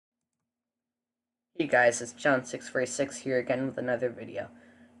Hey guys, it's John646 here again with another video.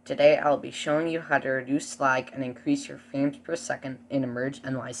 Today I'll be showing you how to reduce lag and increase your frames per second in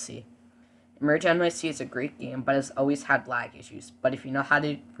EmergeNYC. EmergeNYC is a great game but has always had lag issues, but if you know how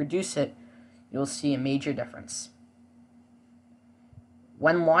to reduce it, you'll see a major difference.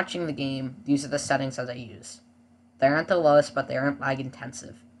 When launching the game, these are the settings that I use. They aren't the lowest, but they aren't lag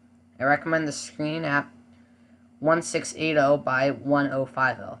intensive. I recommend the screen at 1680 by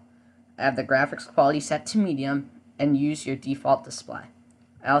 1050. I have the graphics quality set to medium and use your default display.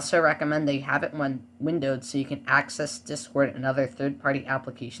 I also recommend that you have it windowed so you can access Discord and other third-party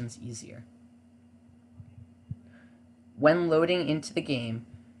applications easier. When loading into the game,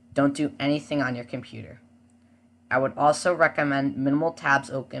 don't do anything on your computer. I would also recommend minimal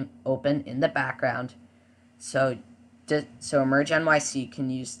tabs open in the background so EmergeNYC can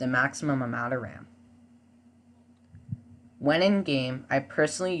use the maximum amount of RAM. When in-game, I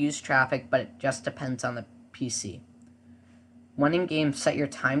personally use traffic, but it just depends on the PC. When in-game, set your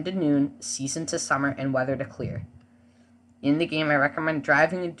time to noon, season to summer, and weather to clear. In the game, I recommend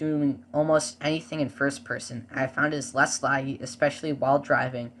driving and doing almost anything in first person. I have found it is less laggy, especially while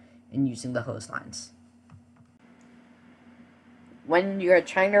driving and using the hose lines. When you are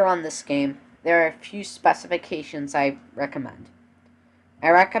trying to run this game, there are a few specifications I recommend. I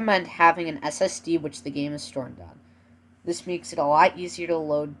recommend having an SSD which the game is stored on. This makes it a lot easier to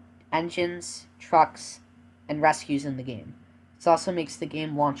load engines, trucks, and rescues in the game. This also makes the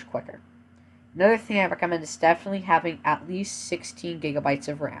game launch quicker. Another thing I recommend is definitely having at least 16 gigabytes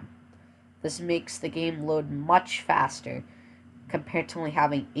of RAM. This makes the game load much faster compared to only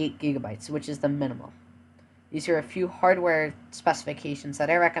having 8 gigabytes, which is the minimum. These are a few hardware specifications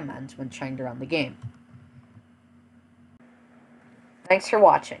that I recommend when trying to run the game. Thanks for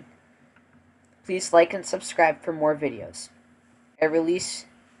watching. Please like and subscribe for more videos. I release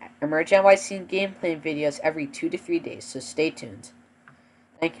EmergeNYC gameplay videos every 2 to 3 days, so stay tuned.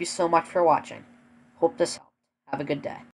 Thank you so much for watching. Hope this helped. Have a good day.